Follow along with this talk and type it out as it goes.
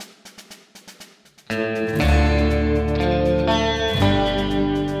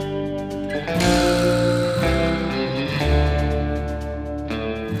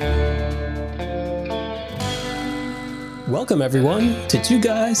Welcome, everyone, to Two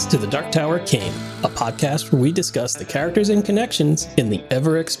Guys to the Dark Tower Came, a podcast where we discuss the characters and connections in the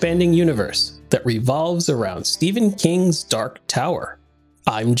ever-expanding universe that revolves around Stephen King's Dark Tower.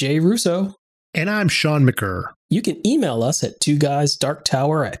 I'm Jay Russo. And I'm Sean McCurr. You can email us at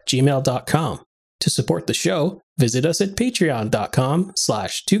twoguysdarktower@gmail.com. To support the show, visit us at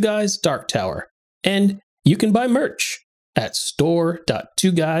patreon.com/twoguysdarktower. And you can buy merch at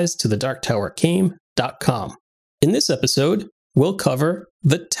store.twoguys-to-the-darktower-came.com. In this episode, we'll cover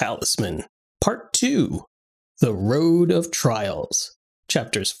The Talisman, Part 2, The Road of Trials,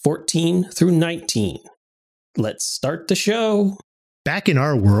 chapters 14 through 19. Let's start the show. Back in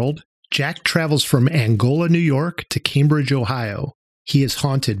our world, Jack travels from Angola, New York to Cambridge, Ohio. He is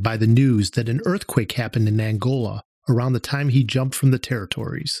haunted by the news that an earthquake happened in Angola around the time he jumped from the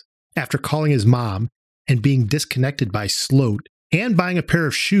territories. After calling his mom and being disconnected by Sloat and buying a pair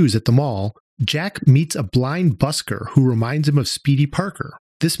of shoes at the mall, Jack meets a blind busker who reminds him of Speedy Parker.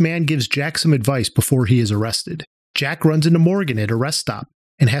 This man gives Jack some advice before he is arrested. Jack runs into Morgan at a rest stop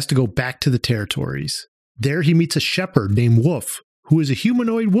and has to go back to the territories. There he meets a shepherd named Wolf, who is a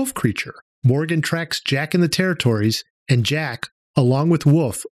humanoid wolf creature. Morgan tracks Jack in the territories, and Jack, along with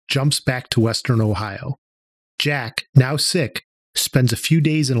Wolf, jumps back to Western Ohio. Jack, now sick, spends a few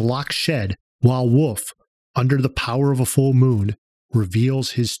days in a locked shed while Wolf, under the power of a full moon,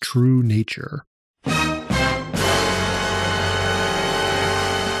 reveals his true nature.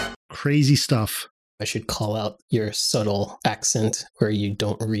 Crazy stuff. I should call out your subtle accent where you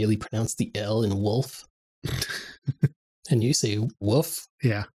don't really pronounce the L in wolf. And you say woof.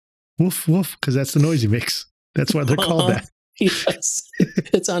 Yeah. Woof, woof, because that's the noise he makes. That's why they're called that. Yes.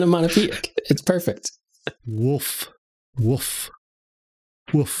 It's onomatopoeic. It's perfect. Woof, woof,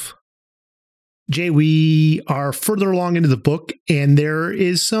 woof. Jay, we are further along into the book, and there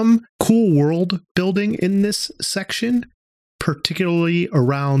is some cool world building in this section, particularly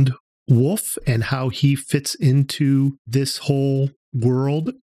around Wolf and how he fits into this whole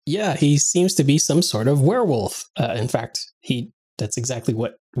world. Yeah, he seems to be some sort of werewolf. In fact, that's exactly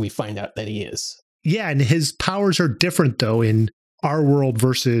what we find out that he is. Yeah, and his powers are different, though, in our world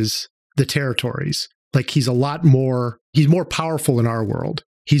versus the territories. Like, he's more powerful in our world.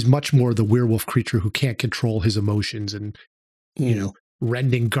 He's much more the werewolf creature who can't control his emotions and,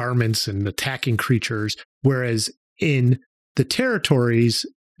 rending garments and attacking creatures. Whereas in the territories,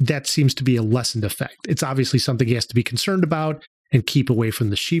 that seems to be a lessened effect. It's obviously something he has to be concerned about and keep away from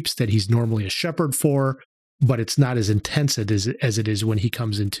the sheeps that he's normally a shepherd for, but it's not as intense as it is when he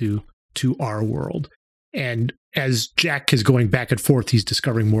comes into our world. And as Jack is going back and forth, he's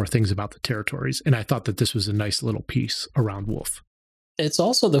discovering more things about the territories. And I thought that this was a nice little piece around Wolf. It's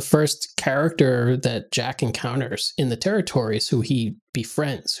also the first character that Jack encounters in the territories who he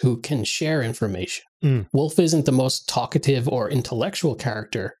befriends, who can share information. Wolf isn't the most talkative or intellectual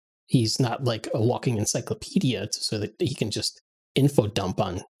character. He's not like a walking encyclopedia so that he can just info dump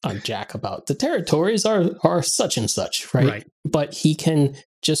on Jack about the territories are such and such, right? But he can,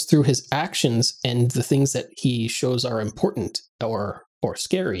 just through his actions and the things that he shows are important or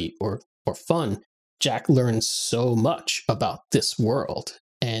scary or fun, Jack learns so much about this world,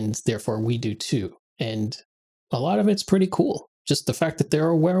 and therefore we do too. And a lot of it's pretty cool. Just the fact that there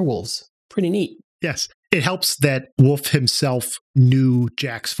are werewolves, pretty neat. Yes. It helps that Wolf himself knew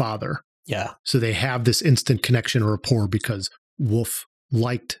Jack's father. Yeah. So they have this instant connection or rapport because Wolf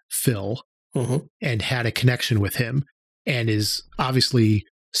liked Phil and had a connection with him, and is obviously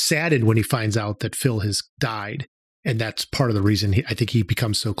saddened when he finds out that Phil has died. And that's part of the reason I think he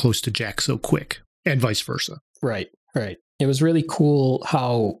becomes so close to Jack so quick. And vice versa. Right. It was really cool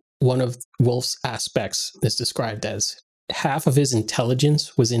how one of Wolf's aspects is described as half of his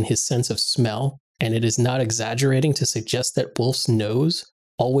intelligence was in his sense of smell, and it is not exaggerating to suggest that Wolf's nose,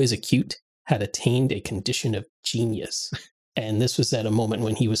 always acute, had attained a condition of genius. And this was at a moment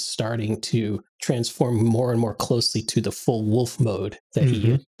when he was starting to transform more and more closely to the full wolf mode that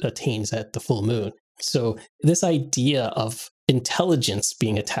he attains at the full moon. So this idea of intelligence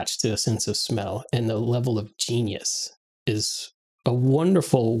being attached to a sense of smell and the level of genius is a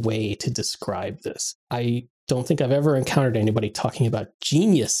wonderful way to describe this. I don't think I've ever encountered anybody talking about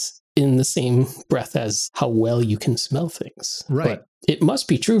genius in the same breath as how well you can smell things. Right. But it must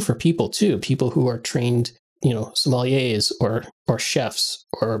be true for people too, people who are trained, sommeliers or chefs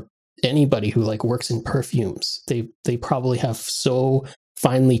or anybody who works in perfumes. They probably have so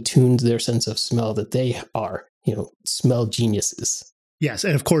finely tuned their sense of smell that they are, smell geniuses. Yes.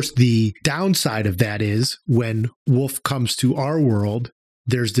 And of course, the downside of that is when Wolf comes to our world,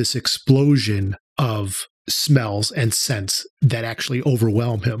 there's this explosion of smells and scents that actually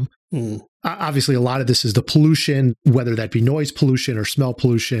overwhelm him. Obviously, a lot of this is the pollution, whether that be noise pollution or smell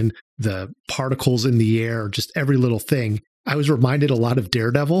pollution, the particles in the air, just every little thing. I was reminded a lot of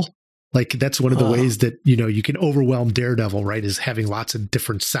Daredevil. Like that's one of the ways that, you can overwhelm Daredevil, right? Is having lots of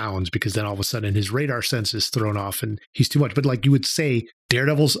different sounds, because then all of a sudden his radar sense is thrown off and he's too much. But like you would say,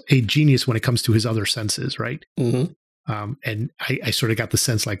 Daredevil's a genius when it comes to his other senses, right? Mm-hmm. And I sort of got the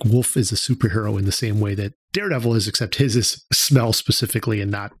sense like Wolf is a superhero in the same way that Daredevil is, except his is smell specifically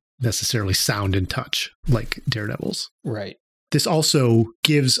and not necessarily sound and touch like Daredevil's. Right. This also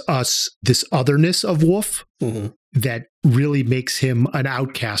gives us this otherness of Wolf that really makes him an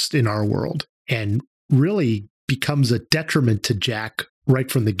outcast in our world and really becomes a detriment to Jack right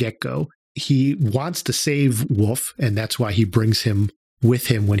from the get-go. He wants to save Wolf, and that's why he brings him with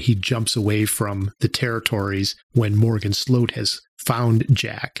him when he jumps away from the territories when Morgan Sloat has found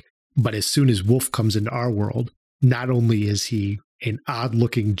Jack. But as soon as Wolf comes into our world, not only is he an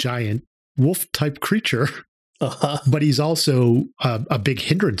odd-looking giant wolf-type creature, but he's also a big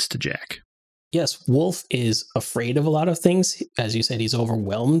hindrance to Jack. Yes, Wolf is afraid of a lot of things. As you said, he's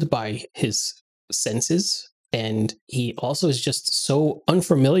overwhelmed by his senses. And he also is just so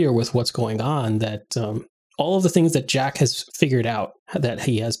unfamiliar with what's going on that all of the things that Jack has figured out that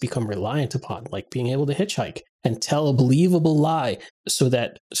he has become reliant upon, like being able to hitchhike and tell a believable lie so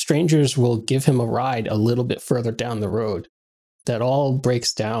that strangers will give him a ride a little bit further down the road, that all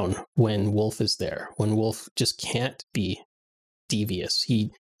breaks down when Wolf is there, when Wolf just can't be devious.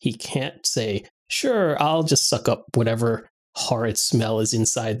 He can't say, sure, I'll just suck up whatever horrid smell is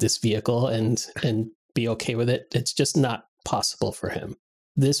inside this vehicle and be okay with it. It's just not possible for him.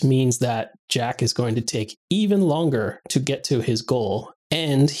 This means that Jack is going to take even longer to get to his goal,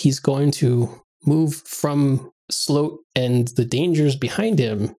 and he's going to move from Sloat and the dangers behind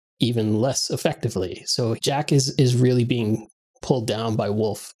him even less effectively. So Jack is really being pulled down by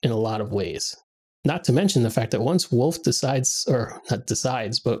Wolf in a lot of ways. Not to mention the fact that once Wolf decides, or not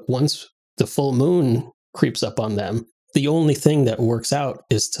decides, but once the full moon creeps up on them, the only thing that works out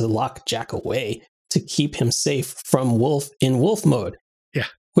is to lock Jack away to keep him safe from Wolf in Wolf mode. Yeah.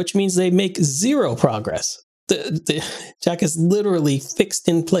 Which means they make zero progress. Jack is literally fixed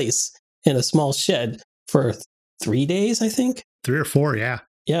in place in a small shed for 3 days, I think. 3 or 4, yeah.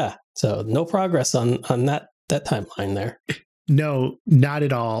 Yeah. So no progress on that timeline there. No, not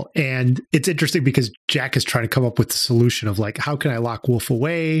at all. And it's interesting because Jack is trying to come up with the solution of like, how can I lock Wolf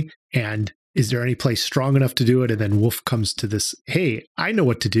away? And is there any place strong enough to do it? And then Wolf comes to this, hey, I know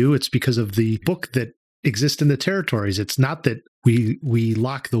what to do. It's because of the book that exists in the territories. It's not that we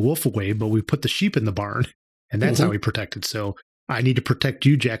lock the wolf away, but we put the sheep in the barn. And that's how we protect it. So I need to protect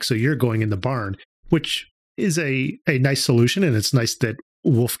you, Jack. So you're going in the barn, which is a nice solution. And it's nice that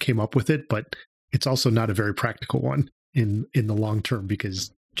Wolf came up with it, but it's also not a very practical one in the long term,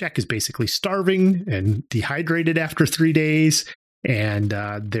 because Jack is basically starving and dehydrated after 3 days. And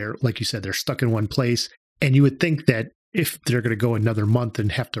they're, like you said, they're stuck in one place. And you would think that if they're going to go another month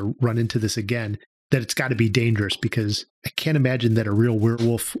and have to run into this again, that it's got to be dangerous, because I can't imagine that a real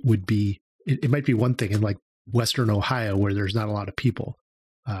werewolf would be, it might be one thing in like Western Ohio where there's not a lot of people.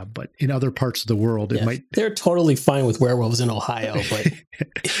 But in other parts of the world, it might. They're totally fine with werewolves in Ohio, but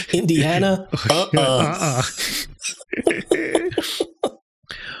Indiana,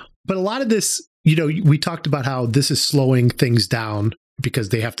 But a lot of this, we talked about how this is slowing things down because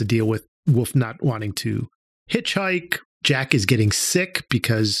they have to deal with Wolf not wanting to hitchhike. Jack is getting sick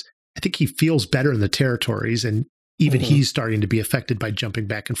because I think he feels better in the territories, and even he's starting to be affected by jumping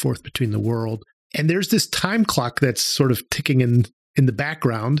back and forth between the world. And there's this time clock that's sort of ticking in the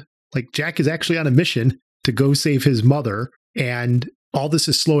background. Like Jack is actually on a mission to go save his mother, and all this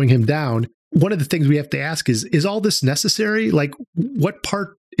is slowing him down. One of the things we have to ask is all this necessary? Like, what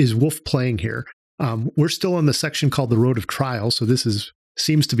part is Wolf playing here? We're still on the section called the Road of Trial, so this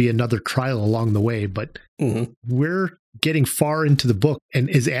seems to be another trial along the way, but we're getting far into the book, and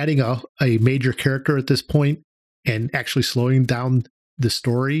is adding a major character at this point and actually slowing down the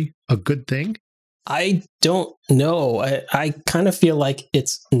story a good thing? I don't know. I kind of feel like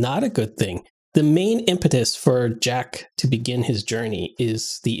it's not a good thing. The main impetus for Jack to begin his journey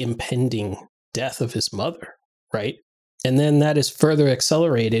is the impending death of his mother, right? And then that is further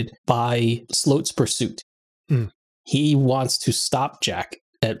accelerated by Sloat's pursuit. He wants to stop Jack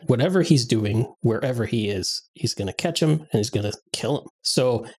at whatever he's doing, wherever he is. He's going to catch him and he's going to kill him.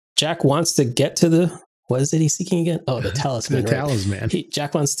 So Jack wants to get to what is it he's seeking again? Oh, the talisman. The talisman.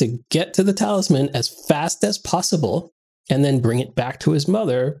 Jack wants to get to the talisman as fast as possible and then bring it back to his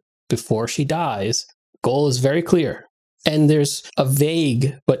mother before she dies. Goal is very clear. And there's a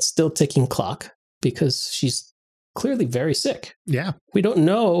vague but still ticking clock because she's clearly very sick. Yeah. We don't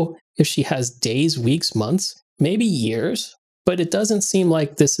know if she has days, weeks, months, maybe years, but it doesn't seem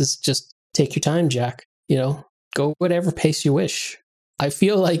like this is just take your time, Jack. Go whatever pace you wish. I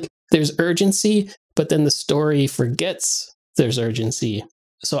feel like there's urgency, but then the story forgets there's urgency.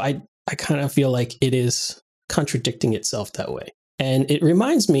 So I kind of feel like it is contradicting itself that way. And it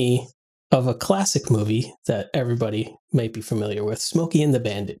reminds me of a classic movie that everybody might be familiar with, Smokey and the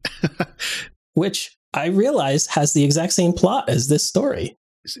Bandit, which I realized has the exact same plot as this story.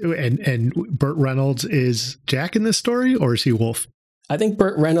 And Burt Reynolds is Jack in this story, or is he Wolf? I think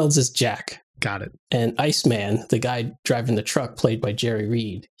Burt Reynolds is Jack. Got it. And Iceman, the guy driving the truck played by Jerry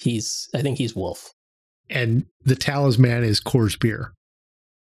Reed, I think he's Wolf. And the Talisman is Coors beer.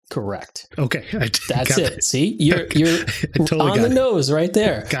 Correct. Okay. That's it. See, you're totally on the nose right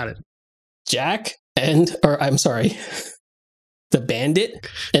there. Got it. Jack the Bandit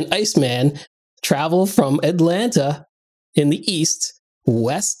and Iceman travel from Atlanta in the east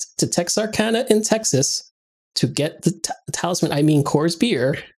west to Texarkana in Texas to get the Talisman, Coors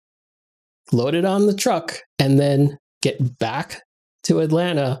beer, loaded on the truck, and then get back to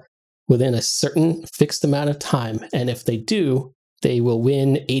Atlanta within a certain fixed amount of time. And if they do, they will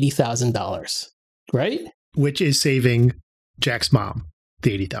win $80,000, right? Which is saving Jack's mom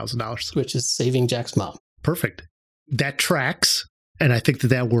the $80,000. Which is saving Jack's mom. Perfect. That tracks, and I think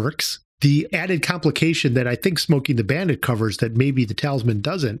that works. The added complication that I think Smokey the Bandit covers that maybe the Talisman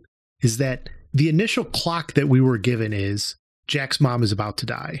doesn't is that the initial clock that we were given is Jack's mom is about to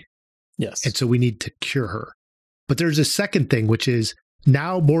die. Yes. And so we need to cure her. But there's a second thing, which is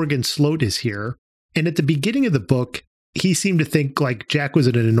now Morgan Sloat is here. And at the beginning of the book, he seemed to think like Jack was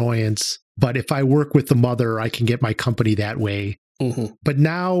an annoyance, but if I work with the mother, I can get my company that way. Mm-hmm. But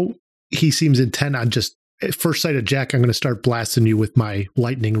now he seems intent on just, at first sight of Jack, I'm going to start blasting you with my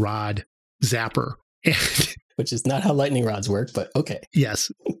lightning rod zapper. Which is not how lightning rods work, but okay.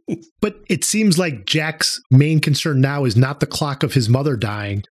 Yes. But it seems like Jack's main concern now is not the clock of his mother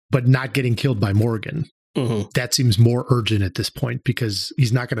dying, but not getting killed by Morgan. Mm-hmm. That seems more urgent at this point because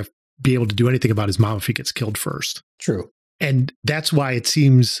he's not going to be able to do anything about his mom if he gets killed first. True. And that's why it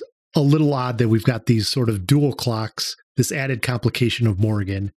seems a little odd that we've got these sort of dual clocks, this added complication of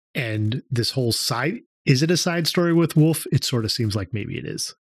Morgan, and this whole side. Is it a side story with Wolf? It sort of seems like maybe it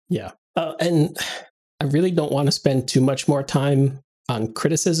is. Yeah. And I really don't want to spend too much more time on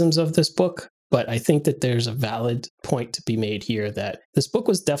criticisms of this book, but I think that there's a valid point to be made here that this book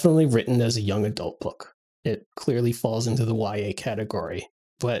was definitely written as a young adult book. It clearly falls into the YA category.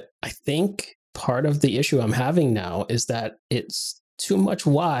 But I think part of the issue I'm having now is that it's too much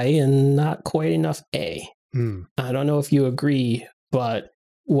Y and not quite enough A. I don't know if you agree, but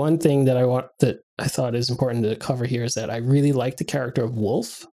one thing that I thought is important to cover here is that I really like the character of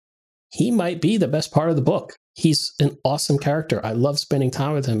Wolf. He might be the best part of the book. He's an awesome character. I love spending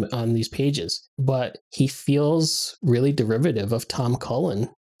time with him on these pages, but he feels really derivative of Tom Cullen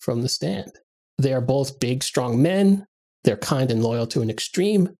from The Stand. They are both big, strong men. They're kind and loyal to an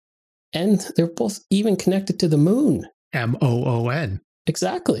extreme, and they're both even connected to the moon. Moon.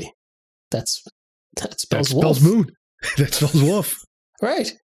 Exactly. That spells wolf. Moon. That spells wolf.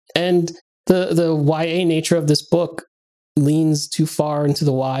 Right. And the YA nature of this book leans too far into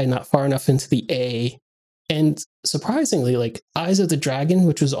the Y, not far enough into the A. And surprisingly, like Eyes of the Dragon,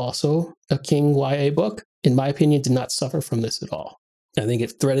 which was also a King YA book, in my opinion, did not suffer from this at all. I think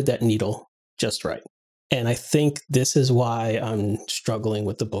it threaded that needle just right. And I think this is why I'm struggling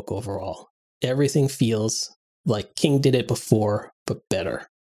with the book overall. Everything feels like King did it before, but better.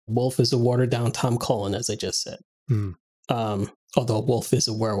 Wolf is a watered-down Tom Cullen, as I just said. Although Wolf is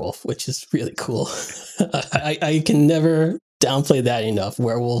a werewolf, which is really cool. I can never downplay that enough.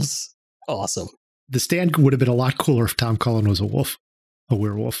 Werewolves, awesome. The Stand would have been a lot cooler if Tom Cullen was a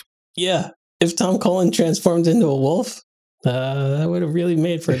werewolf. Yeah, if Tom Cullen transformed into a wolf, that would have really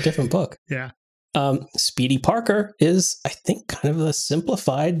made for a different book. Yeah. Speedy Parker is, I think, kind of a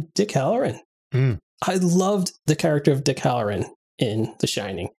simplified Dick Halloran. I loved the character of Dick Halloran in The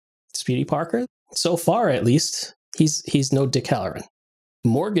Shining. Speedy Parker, so far at least, he's no Dick Halloran.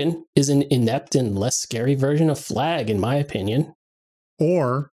 Morgan is an inept and less scary version of Flag, in my opinion.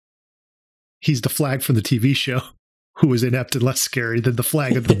 Or he's the Flag from the TV show, who was inept and less scary than the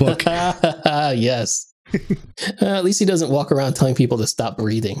Flag of the book. Yes. At least he doesn't walk around telling people to stop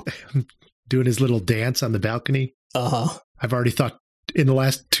breathing. Doing his little dance on the balcony. Uh-huh. I've already thought, in the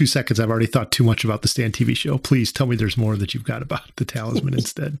last 2 seconds, I've already thought too much about the Stand TV show. Please tell me there's more that you've got about the Talisman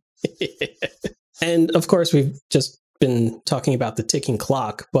instead. And of course, we've just been talking about the ticking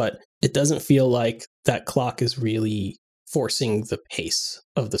clock, but it doesn't feel like that clock is really forcing the pace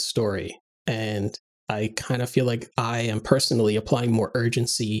of the story. And I kind of feel like I am personally applying more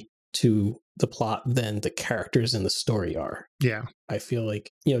urgency to the plot than the characters in the story are. Yeah. I feel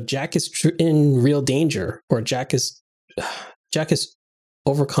like, Jack is in real danger, or Jack is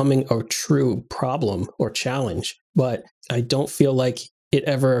overcoming a true problem or challenge, but I don't feel like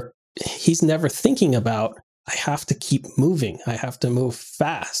he's never thinking about, I have to keep moving. I have to move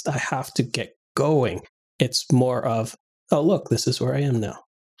fast. I have to get going. It's more of, oh, look, this is where I am now.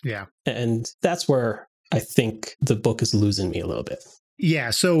 Yeah. And that's where I think the book is losing me a little bit.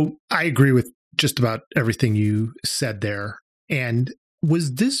 Yeah. So I agree with just about everything you said there. And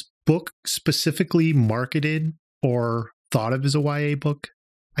was this book specifically marketed or thought of as a YA book?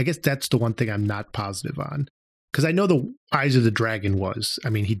 I guess that's the one thing I'm not positive on. Because I know the Eyes of the Dragon was. I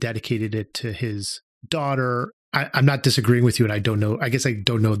mean, he dedicated it to his daughter. I'm not disagreeing with you, and I don't know. I guess I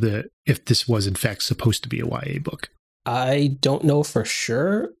don't know if this was in fact supposed to be a YA book. I don't know for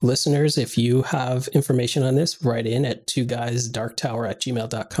sure. Listeners, if you have information on this, write in at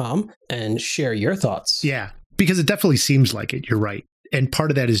twoguysdarktower@gmail.com and share your thoughts. Yeah, because it definitely seems like it. You're right. And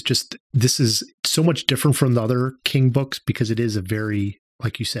part of that is just, this is so much different from the other King books because it is a very,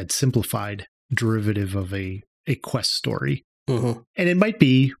 like you said, simplified derivative of a quest story. Mm-hmm. And it might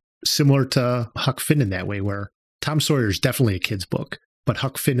be similar to Huck Finn in that way, where Tom Sawyer is definitely a kid's book, but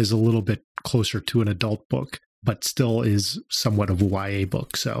Huck Finn is a little bit closer to an adult book, but still is somewhat of a YA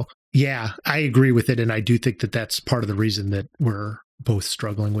book. So yeah, I agree with it. And I do think that that's part of the reason that we're both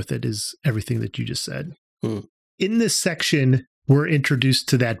struggling with it, is everything that you just said. Mm. In this section, we're introduced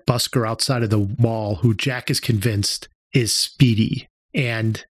to that busker outside of the mall who Jack is convinced is Speedy.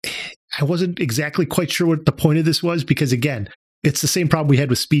 And I wasn't exactly quite sure what the point of this was, because again, it's the same problem we had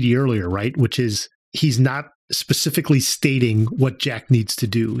with Speedy earlier, right? Which is he's not specifically stating what Jack needs to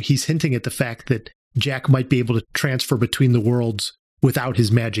do. He's hinting at the fact that Jack might be able to transfer between the worlds without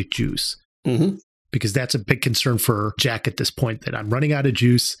his magic juice. Mm-hmm. Because that's a big concern for Jack at this point, that I'm running out of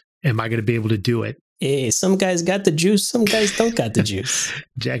juice. Am I going to be able to do it? Hey, some guys got the juice, some guys don't got the juice.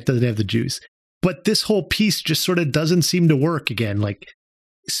 Jack doesn't have the juice. But this whole piece just sort of doesn't seem to work again. Like,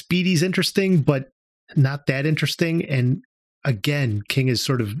 Speedy's interesting, but not that interesting. And again, King is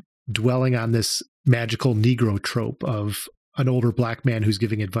sort of dwelling on this magical Negro trope of an older black man who's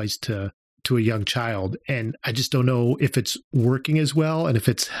giving advice to a young child. And I just don't know if it's working as well and if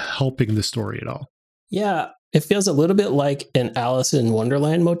it's helping the story at all. Yeah, it feels a little bit like an Alice in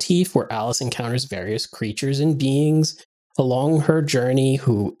Wonderland motif, where Alice encounters various creatures and beings along her journey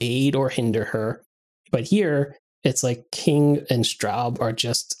who aid or hinder her. But here, it's like King and Straub are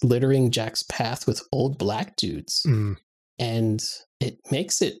just littering Jack's path with old black dudes. Mm. And it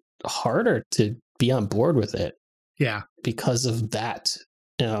makes it harder to be on board with it. Yeah. Because of that.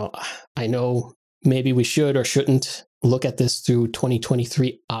 I know maybe we should or shouldn't look at this through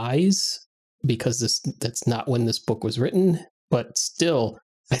 2023 eyes, because that's not when this book was written. But still,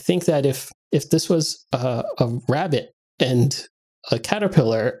 I think that if this was a rabbit and a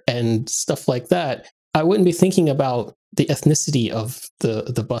caterpillar and stuff like that, I wouldn't be thinking about the ethnicity of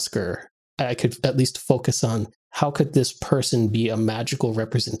the busker. I could at least focus on, how could this person be a magical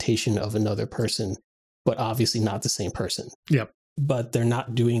representation of another person, but obviously not the same person. Yep. But they're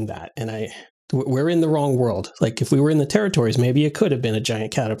not doing that. And we're in the wrong world. Like, if we were in the territories, maybe it could have been a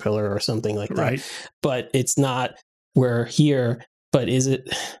giant caterpillar or something like that. Right. But it's not. We're here. But is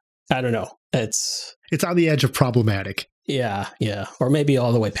it? I don't know. It's on the edge of problematic. Yeah. Or maybe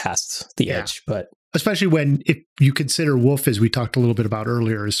all the way past the edge. But especially if you consider Wolf, as we talked a little bit about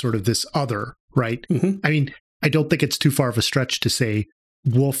earlier, as sort of this other, right? Mm-hmm. I mean, I don't think it's too far of a stretch to say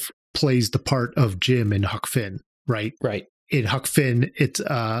Wolf plays the part of Jim in Huck Finn, right? Right. In Huck Finn, it's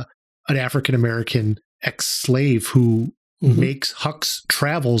an African-American ex-slave who makes Huck's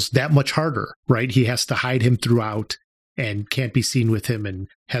travels that much harder, right? He has to hide him throughout and can't be seen with him, and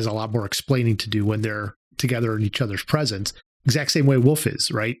has a lot more explaining to do when they're together in each other's presence. Exact same way Wolf is,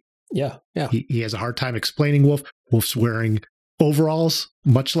 right? Yeah. He has a hard time explaining Wolf. Wolf's wearing overalls,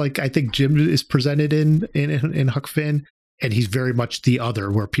 much like I think Jim is presented in Huck Finn. And he's very much the other,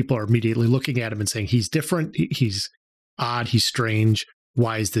 where people are immediately looking at him and saying, he's different, he's odd, he's strange.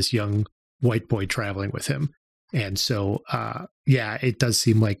 Why is this young white boy traveling with him? And so, it does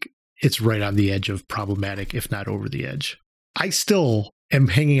seem like it's right on the edge of problematic, if not over the edge. I still am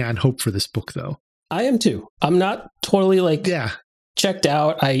hanging on hope for this book, though. I am too. I'm not totally checked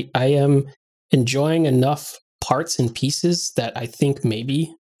out. I am enjoying enough parts and pieces that I think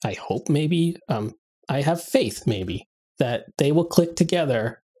I hope I have faith that they will click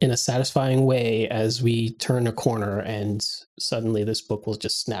together in a satisfying way as we turn a corner, and suddenly this book will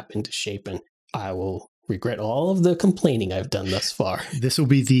just snap into shape, and I will regret all of the complaining I've done thus far. This will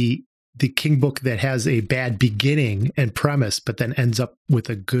be the the King book that has a bad beginning and premise, but then ends up with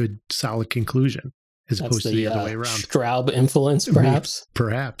a good, solid conclusion, as That's opposed to the other way around. Straub influence, perhaps.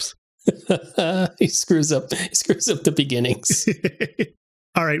 Perhaps. He screws up the beginnings.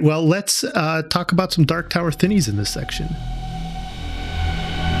 All right, well, let's talk about some Dark Tower thinnies in this section.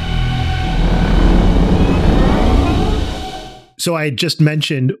 So I had just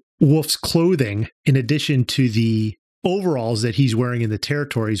mentioned Wolf's clothing, in addition to the overalls that he's wearing in the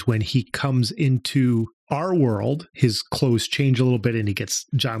territories. When he comes into our world, his clothes change a little bit and he gets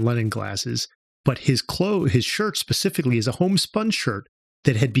John Lennon glasses. But his shirt specifically is a homespun shirt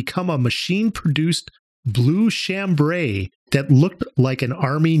that had become a machine-produced blue chambray that looked like an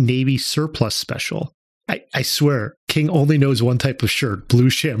Army-Navy surplus special. I swear, King only knows one type of shirt, blue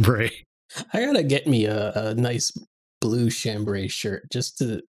chambray. I gotta get me a nice blue chambray shirt just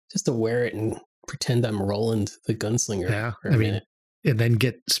to wear it and pretend I'm Roland the Gunslinger. Yeah, for a minute. And then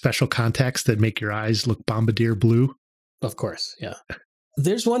get special contacts that make your eyes look bombardier blue. Of course, yeah.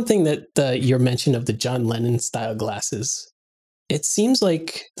 There's one thing that your mention of the John Lennon style glasses. It seems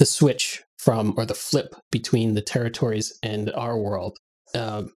like the switch or the flip between the territories and our world,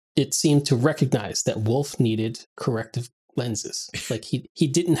 it seemed to recognize that Wolf needed corrective lenses. Like he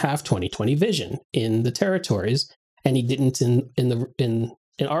didn't have 20/20 vision in the territories, and he didn't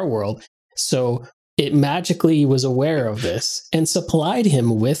in our world. So it magically was aware of this and supplied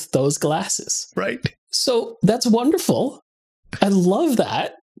him with those glasses. Right. So that's wonderful. I love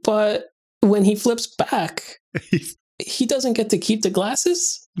that. But when he flips back, he doesn't get to keep the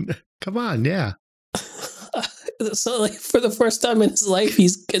glasses. Come on, yeah. So, like, for the first time in his life, he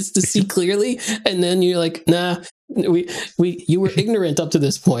gets to see clearly, and then you're like, "Nah, you were ignorant up to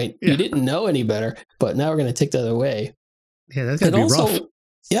this point. Yeah. You didn't know any better, but now we're going to take that away." Yeah, that's gonna be also rough.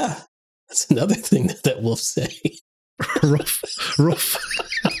 Yeah, that's another thing that Wolf say. rough.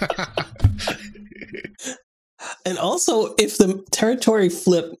 And also, if the territory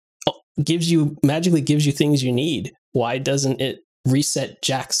flip magically gives you things you need, why doesn't it reset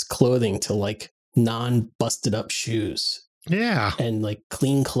Jack's clothing to like non-busted up shoes? Yeah. And like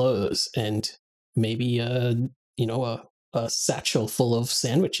clean clothes, and maybe a satchel full of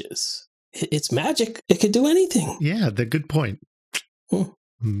sandwiches. It's magic. It could do anything. Yeah, the good point.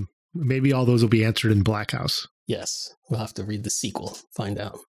 Maybe all those will be answered in Black House. Yes. We'll have to read the sequel, find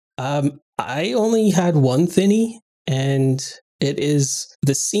out. I only had one thinny, and it is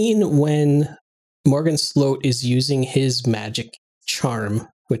the scene when Morgan Sloat is using his magic charm,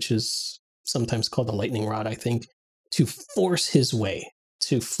 which is sometimes called the lightning rod, I think, to force his way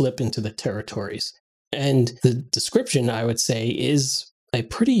to flip into the territories. And the description, I would say, is a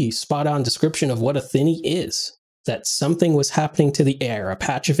pretty spot-on description of what a thinny is. That something was happening to the air. A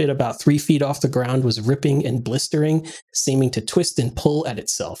patch of it about 3 feet off the ground was ripping and blistering, seeming to twist and pull at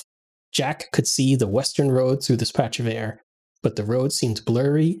itself. Jack could see the western road through this patch of air, but the road seemed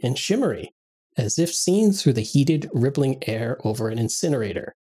blurry and shimmery, as if seen through the heated, rippling air over an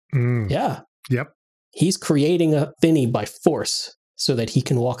incinerator. Yeah. Yep. He's creating a thinny by force so that he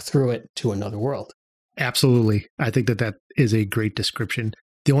can walk through it to another world. Absolutely. I think that is a great description.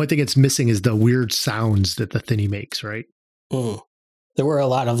 The only thing it's missing is the weird sounds that the thinny makes, right? There were a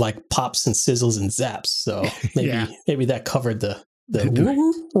lot of like pops and sizzles and zaps, so maybe that covered the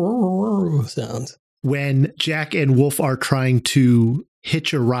sound. When Jack and Wolf are trying to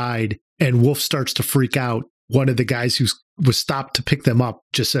hitch a ride and Wolf starts to freak out, one of the guys who was stopped to pick them up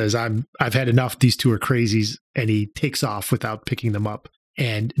just says, I've had enough. These two are crazies. And he takes off without picking them up.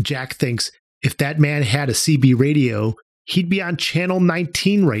 And Jack thinks if that man had a CB radio, he'd be on channel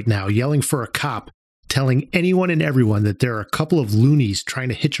 19 right now, yelling for a cop, telling anyone and everyone that there are a couple of loonies trying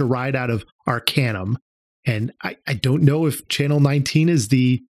to hitch a ride out of Arcanum. And I don't know if channel 19 is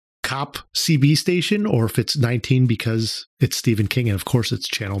the cop CB station or if it's 19 because it's Stephen King. And of course, it's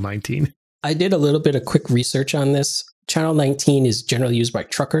channel 19. I did a little bit of quick research on this. Channel 19 is generally used by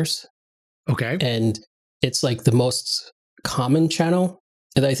truckers. Okay. And it's like the most common channel.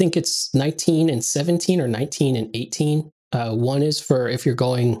 And I think it's 19 and 17 or 19 and 18. One is for if you're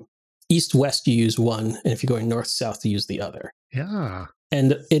going east-west, you use one. And if you're going north-south, you use the other. Yeah.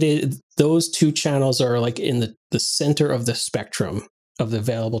 And those two channels are like in the center of the spectrum of the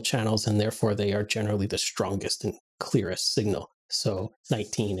available channels. And therefore, they are generally the strongest and clearest signal. So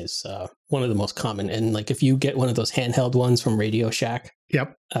 19 is one of the most common. And like if you get one of those handheld ones from Radio Shack,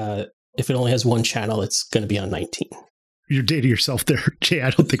 yep. If it only has one channel, it's going to be on 19. You're dating yourself there, Jay.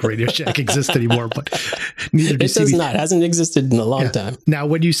 I don't think Radio Shack exists anymore, but neither does it. Does not. It hasn't existed in a long time. Now,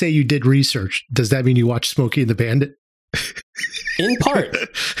 when you say you did research, does that mean you watched Smokey and the Bandit? In part.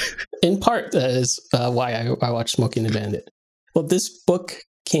 In part, that is why I watched Smokey and the Bandit. Well, this book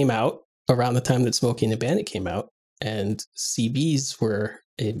came out around the time that Smokey and the Bandit came out, and CBs were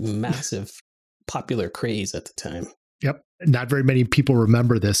a massive popular craze at the time. Yep. Not very many people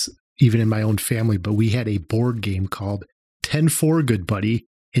remember this, even in my own family, but we had a board game called 10-4 Good Buddy,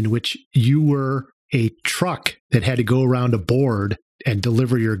 in which you were a truck that had to go around a board and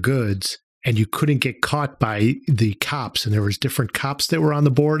deliver your goods, and you couldn't get caught by the cops. And there was different cops that were on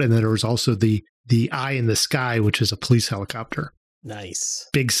the board, and then there was also the eye in the sky, which is a police helicopter. Nice.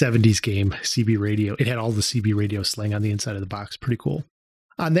 Big 70s game, CB radio. It had all the CB radio slang on the inside of the box. Pretty cool.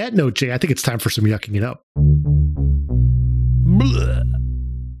 On that note, Jay, I think it's time for some yucking it up. Blah.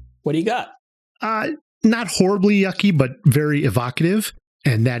 What do you got? Not horribly yucky, but very evocative.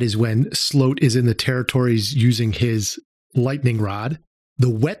 And that is when Sloat is in the territories using his lightning rod.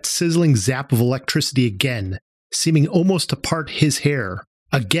 The wet, sizzling zap of electricity again, seeming almost to part his hair.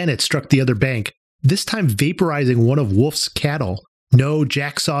 Again, it struck the other bank, this time vaporizing one of Wolf's cattle. No,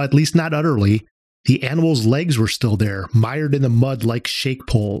 Jack saw, at least not utterly. The animal's legs were still there, mired in the mud like shake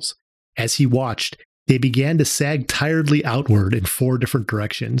poles. As he watched, they began to sag tiredly outward in 4 different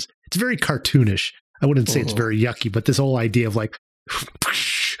directions. It's very cartoonish. I wouldn't say it's very yucky, but this whole idea of like,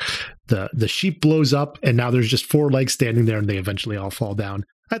 the sheep blows up and now there's just 4 legs standing there and they eventually all fall down.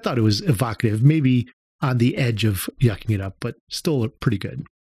 I thought it was evocative, maybe on the edge of yucking it up, but still pretty good.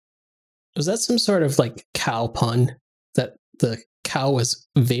 Was that some sort of like cow pun, that the cow was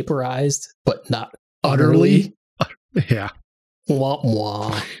vaporized but not utterly? Yeah. Wah,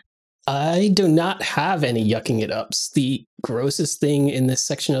 wah. I do not have any yucking it ups. The grossest thing in this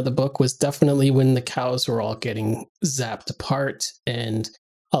section of the book was definitely when the cows were all getting zapped apart, and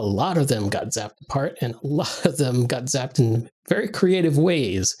a lot of them got zapped apart, and a lot of them got zapped in very creative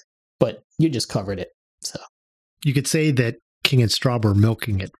ways, but you just covered it. So you could say that King and Straub were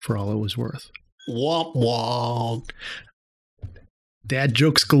milking it for all it was worth. Womp womp. Dad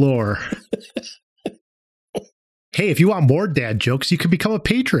jokes galore. Hey, if you want more dad jokes, you can become a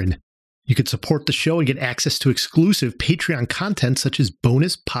patron. You can support the show and get access to exclusive Patreon content such as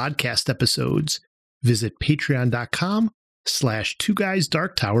bonus podcast episodes. Visit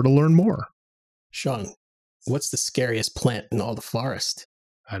patreon.com/2guysdarktower to learn more. Sean, what's the scariest plant in all the forest?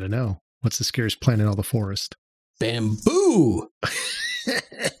 I don't know. What's the scariest plant in all the forest? Bamboo!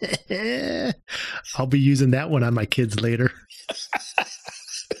 I'll be using that one on my kids later.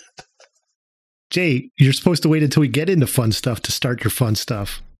 Jay, you're supposed to wait until we get into fun stuff to start your fun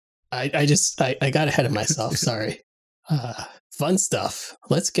stuff. I got ahead of myself. Sorry. Fun stuff.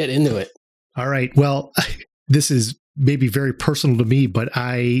 Let's get into it. All right. Well, this is maybe very personal to me, but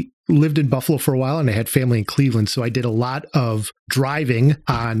I lived in Buffalo for a while and I had family in Cleveland. So I did a lot of driving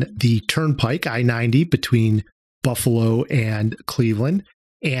on the turnpike, I-90, between Buffalo and Cleveland.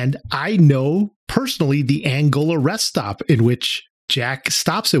 And I know personally the Angola rest stop in which Jack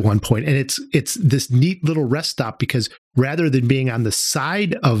stops at one point. And it's this neat little rest stop because rather than being on the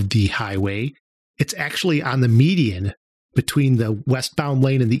side of the highway, it's actually on the median between the westbound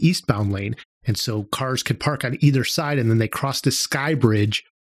lane and the eastbound lane. And so cars can park on either side and then they cross the sky bridge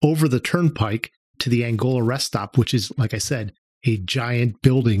over the turnpike to the Angola rest stop, which is, like I said, a giant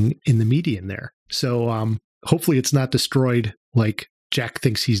building in the median there. So hopefully it's not destroyed like Jack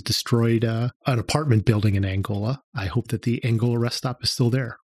thinks he's destroyed an apartment building in Angola. I hope that the Angola rest stop is still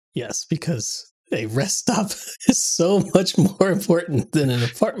there. Yes, because a rest stop is so much more important than an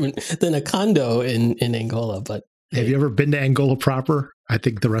apartment, than a condo in Angola. But have you ever been to Angola proper? I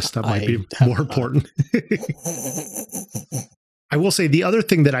think the rest stop might be more important. I will say the other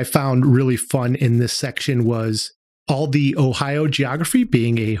thing that I found really fun in this section was all the Ohio geography.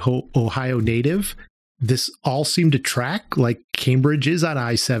 Being a Ohio native, this all seemed to track. Like Cambridge is on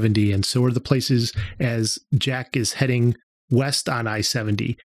I-70, and so are the places as Jack is heading west on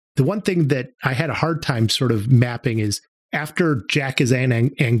I-70. The one thing that I had a hard time sort of mapping is after Jack is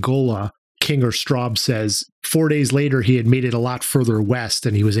in Angola, King or Straub says 4 days later he had made it a lot further west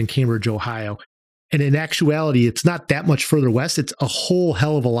and he was in Cambridge, Ohio. And in actuality, it's not that much further west. It's a whole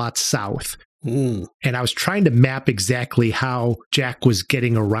hell of a lot south. And I was trying to map exactly how Jack was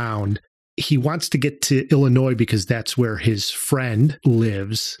getting around. He wants to get to Illinois because that's where his friend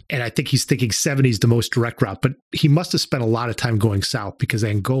lives. And I think he's thinking 70 is the most direct route, but he must have spent a lot of time going south because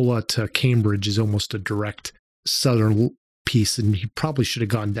Angola to Cambridge is almost a direct southern piece. And he probably should have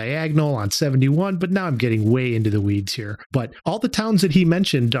gone diagonal on 71, but now I'm getting way into the weeds here. But all the towns that he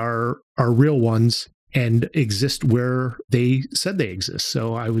mentioned are real ones and exist where they said they exist.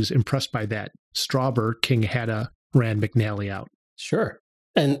 So I was impressed by that. Strawber King had ran McNally out. Sure.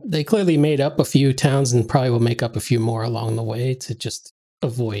 And they clearly made up a few towns and probably will make up a few more along the way to just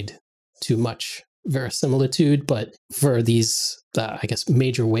avoid too much verisimilitude, but for these, I guess,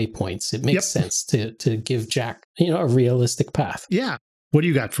 major waypoints, it makes sense to give Jack, a realistic path. Yeah. What do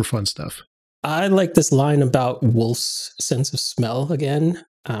you got for fun stuff? I like this line about Wolf's sense of smell again.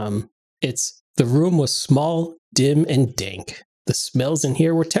 It's the room was small, dim, and dank. The smells in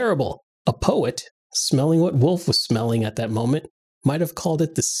here were terrible. A poet, smelling what Wolf was smelling at that moment, might have called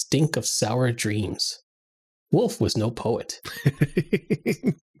it the stink of sour dreams. Wolf was no poet.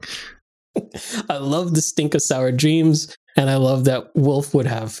 I love the stink of sour dreams, and I love that Wolf would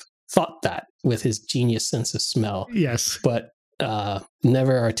have thought that with his genius sense of smell. Yes. But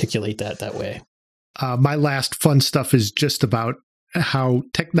never articulate that way. My last fun stuff is just about how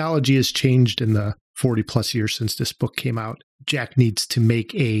technology has changed in the 40 plus years since this book came out. Jack needs to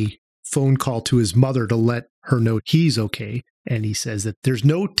make a phone call to his mother to let her know he's okay. And he says that there's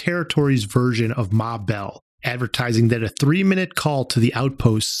no territories version of Ma Bell, advertising that a 3-minute call to the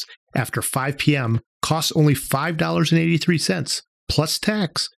outposts after 5 p.m. costs only $5.83, plus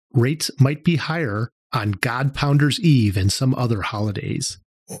tax. Rates might be higher on God Pounder's Eve and some other holidays.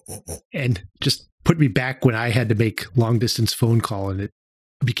 And just put me back when I had to make long distance phone call, and it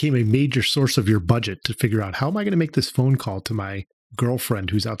became a major source of your budget to figure out, how am I going to make this phone call to my girlfriend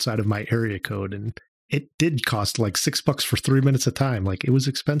who's outside of my area code? And it did cost like $6 for 3 minutes a time. Like, it was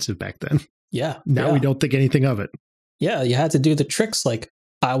expensive back then. Yeah. Now we don't think anything of it. Yeah. You had to do the tricks like,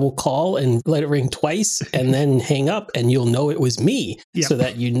 I will call and let it ring twice and then hang up, and you'll know it was me, so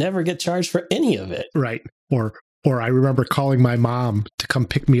that you never get charged for any of it. Right. Or I remember calling my mom to come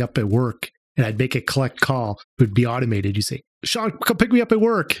pick me up at work, and I'd make a collect call. It would be automated. You say, Sean, come pick me up at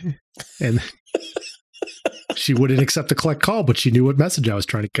work. And she wouldn't accept the collect call, but she knew what message I was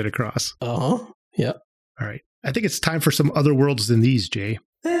trying to get across. Uh-huh. Yep. All right. I think it's time for some other worlds than these, Jay.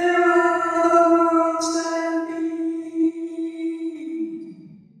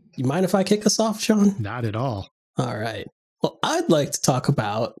 You mind if I kick us off, Sean? Not at all. All right. Well, I'd like to talk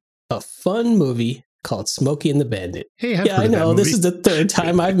about a fun movie called Smokey and the Bandit. Hey, I know this is the third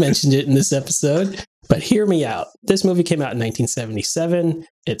time I've mentioned it in this episode, but hear me out. This movie came out in 1977.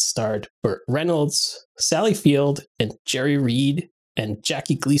 It starred Burt Reynolds, Sally Field, and Jerry Reed, and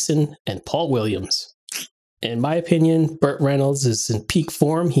Jackie Gleason, and Paul Williams. In my opinion, Burt Reynolds is in peak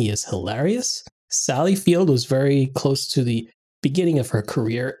form. He is hilarious. Sally Field was very close to the beginning of her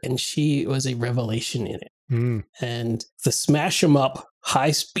career, and she was a revelation in it. And the smash 'em up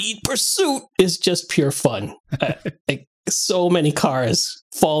high speed pursuit is just pure fun. So many cars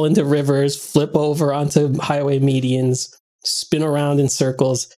fall into rivers, flip over onto highway medians, spin around in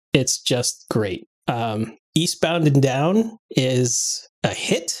circles. It's just great. Eastbound and Down is a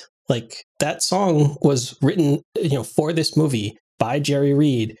hit. Like, that song was written, for this movie by Jerry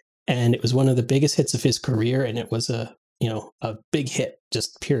Reed, and it was one of the biggest hits of his career, and it was a big hit,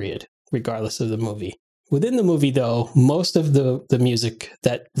 just period, regardless of the movie. Within the movie, though, most of the music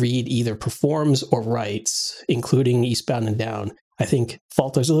that Reed either performs or writes, including Eastbound and Down, I think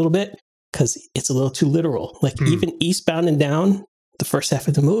falters a little bit because it's a little too literal. Like, even Eastbound and Down, the first half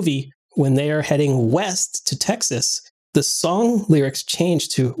of the movie, when they are heading west to Texas, the song lyrics change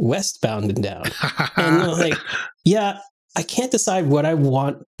to Westbound and Down. And I'm like, I can't decide what I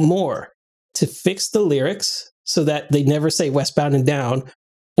want more: to fix the lyrics so that they never say Westbound and Down,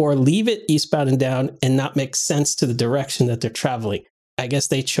 or leave it Eastbound and Down and not make sense to the direction that they're traveling. I guess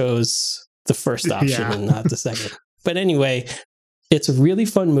they chose the first option and not the second. But anyway, it's a really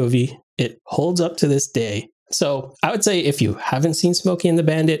fun movie. It holds up to this day. So I would say, if you haven't seen Smokey and the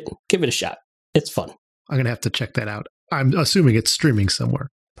Bandit, give it a shot. It's fun. I'm going to have to check that out. I'm assuming it's streaming somewhere.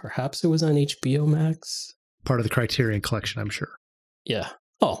 Perhaps it was on HBO Max. Part of the Criterion Collection, I'm sure. Yeah.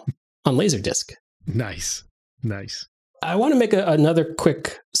 Oh, on Laserdisc. Nice. I want to make another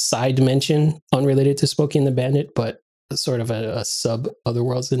quick side mention, unrelated to Smokey and the Bandit, but sort of a sub Other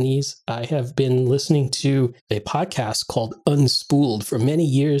Worlds Than These. I have been listening to a podcast called Unspooled for many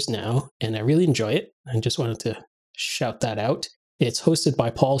years now, and I really enjoy it. I just wanted to shout that out. It's hosted by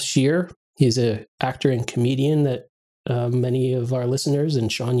Paul Scheer. He's an actor and comedian that many of our listeners,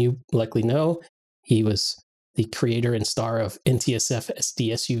 and Sean, you likely know. He was the creator and star of NTSF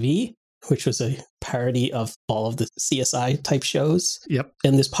SDSUV, which was a parody of all of the CSI type shows. Yep.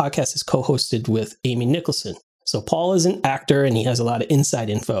 And this podcast is co-hosted with Amy Nicholson. So Paul is an actor and he has a lot of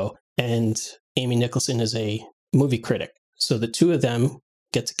inside info, and Amy Nicholson is a movie critic. So the two of them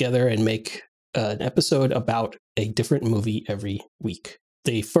get together and make an episode about a different movie every week.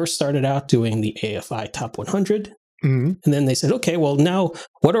 They first started out doing the AFI Top 100. And then they said, okay, well, now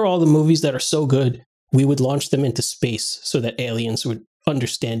what are all the movies that are so good we would launch them into space so that aliens would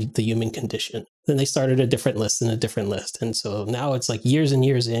understand the human condition. Then they started a different list and a different list. And so now it's like years and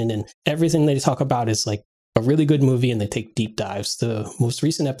years in, and everything they talk about is like a really good movie, and they take deep dives. The most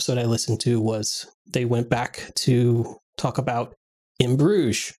recent episode I listened to was they went back to talk about In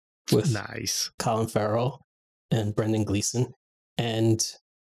Bruges with Colin Farrell and Brendan Gleeson. And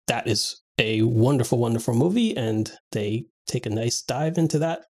that is a wonderful, wonderful movie. And they take a nice dive into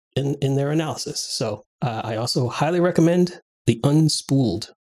that in their analysis. So I also highly recommend the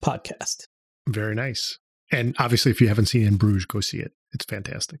Unspooled podcast. Very nice. And obviously, if you haven't seen In Bruges, go see it. It's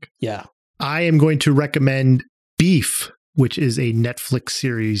fantastic. Yeah. I am going to recommend Beef, which is a Netflix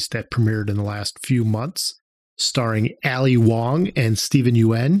series that premiered in the last few months, starring Ali Wong and Steven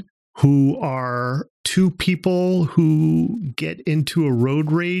Yeun, who are two people who get into a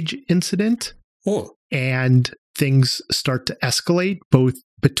road rage incident. And things start to escalate, both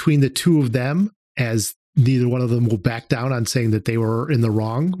between the two of them, as neither one of them will back down on saying that they were in the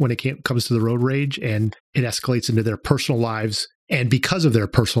wrong when it comes to the road rage, and it escalates into their personal lives. And because of their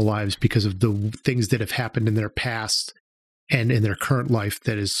personal lives, because of the things that have happened in their past and in their current life,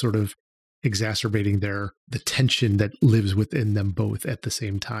 that is sort of exacerbating the tension that lives within them both at the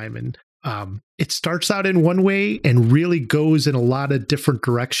same time. And it starts out in one way and really goes in a lot of different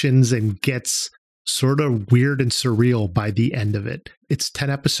directions and gets sort of weird and surreal by the end of it. It's 10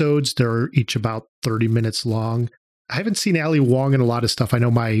 episodes. They're each about 30 minutes long. I haven't seen Ali Wong in a lot of stuff. I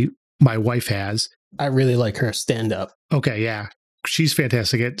know my wife has. I really like her stand-up. Okay, yeah. She's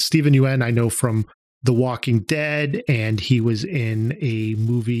fantastic. Steven Yeun, I know from The Walking Dead, and he was in a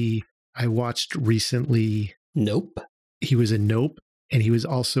movie I watched recently. Nope. He was in Nope, and he was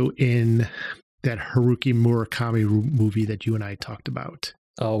also in that Haruki Murakami movie that you and I talked about.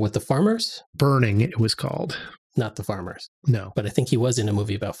 Oh, with the farmers? Burning, it was called. Not the farmers. No. But I think he was in a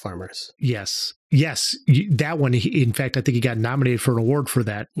movie about farmers. Yes. That one, in fact, I think he got nominated for an award for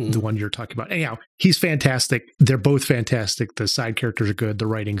that, the one you're talking about. Anyhow, he's fantastic. They're both fantastic. The side characters are good. The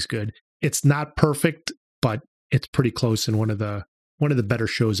writing's good. It's not perfect, but it's pretty close, and one of the better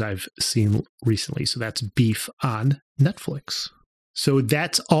shows I've seen recently. So that's Beef on Netflix. So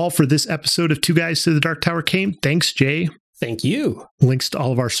that's all for this episode of Two Guys to the Dark Tower Came. Thanks, Jay. Thank you. Links to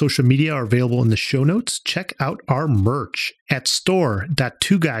all of our social media are available in the show notes. Check out our merch at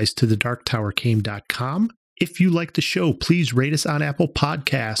store.twoguystothedarktowercame.com. If you like the show, please rate us on Apple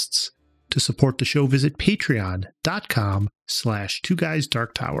Podcasts. To support the show, visit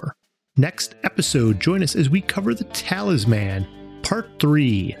patreon.com/twoguysdarktower. Next episode, join us as we cover the Talisman, Part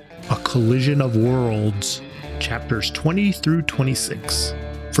 3, A Collision of Worlds, chapters 20 through 26.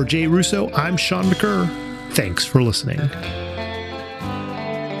 For Jay Russo, I'm Sean McCurr. Thanks for listening.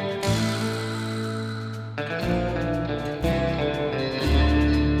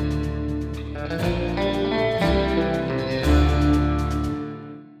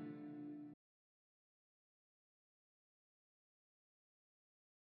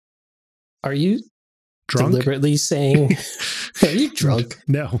 Are you drunk? Deliberately saying, are you drunk?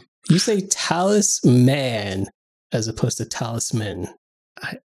 No. You say talisman as opposed to talisman.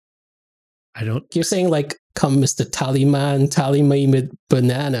 I don't. You're saying like, come Mr. Taliman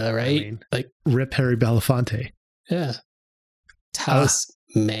banana, right? I mean, like rip Harry Belafonte. Yeah.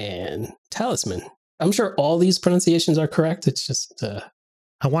 Talisman. Talisman. I'm sure all these pronunciations are correct. It's just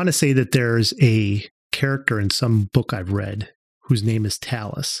I want to say that there's a character in some book I've read whose name is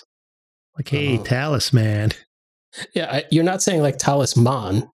Talus. Like, hey, Talisman. Yeah, you're not saying like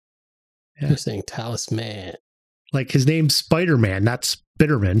talisman. Yeah. You're saying talisman. Like his name's Spider-Man, not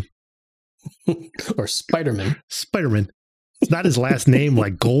Spiderman. Or Spider-Man. Spider-Man. It's not his last name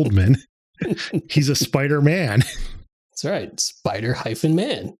like Goldman. He's a Spider-Man. That's right.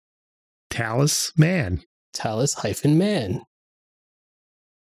 Spider-man. Talisman. Talis-man.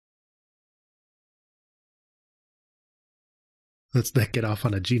 Let's not get off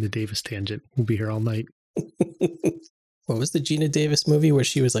on a Gina Davis tangent. We'll be here all night. What was the Gina Davis movie where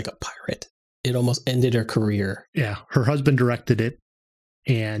she was like a pirate? It almost ended her career. Yeah. Her husband directed it.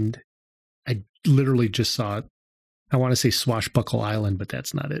 And I literally just saw it. I want to say Swashbuckle Island, but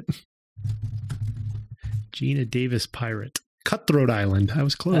that's not it. Gina Davis pirate. Cutthroat Island. I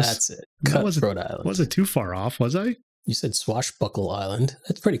was close. That's it. Cutthroat Island. Wasn't too far off, was I? You said Swashbuckle Island.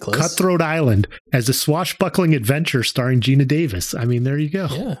 That's pretty close. Cutthroat Island as a swashbuckling adventure starring Gina Davis. I mean, there you go.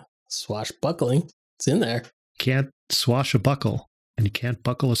 Yeah. Swashbuckling. It's in there. Can't swash a buckle, and you can't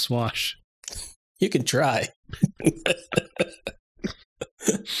buckle a swash. You can try.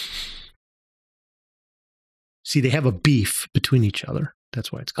 See, they have a beef between each other.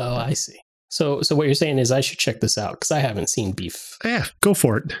 That's why it's called. Oh, I see. So what you're saying is I should check this out because I haven't seen Beef. Yeah, go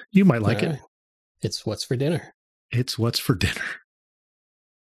for it. You might like it. It's what's for dinner. It's what's for dinner.